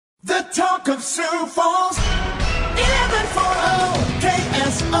talk of Sioux Falls, 1140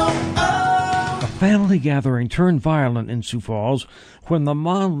 KSOO. A family gathering turned violent in Sioux Falls when the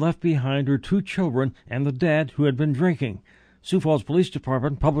mom left behind her 2 children and the dad who had been drinking. Sioux Falls Police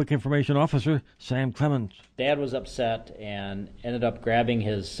Department Public Information Officer Sam Clemens. Dad was upset and ended up grabbing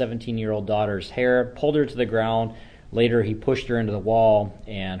his 17-year-old daughter's hair, pulled her to the ground. Later, he pushed her into the wall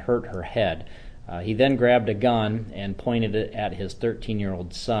and hurt her head. He then grabbed a gun and pointed it at his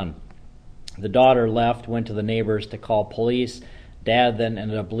 13-year-old son. The daughter left, went to the neighbors to call police. Dad then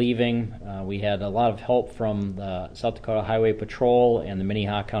ended up leaving. We had a lot of help from the South Dakota Highway Patrol and the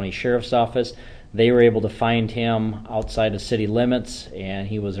Minnehaha County Sheriff's Office. They were able to find him outside of city limits, and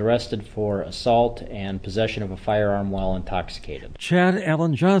he was arrested for assault and possession of a firearm while intoxicated. Chad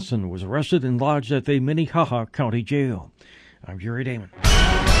Allen Johnson was arrested and lodged at the Minnehaha County Jail. I'm Jerry Damon.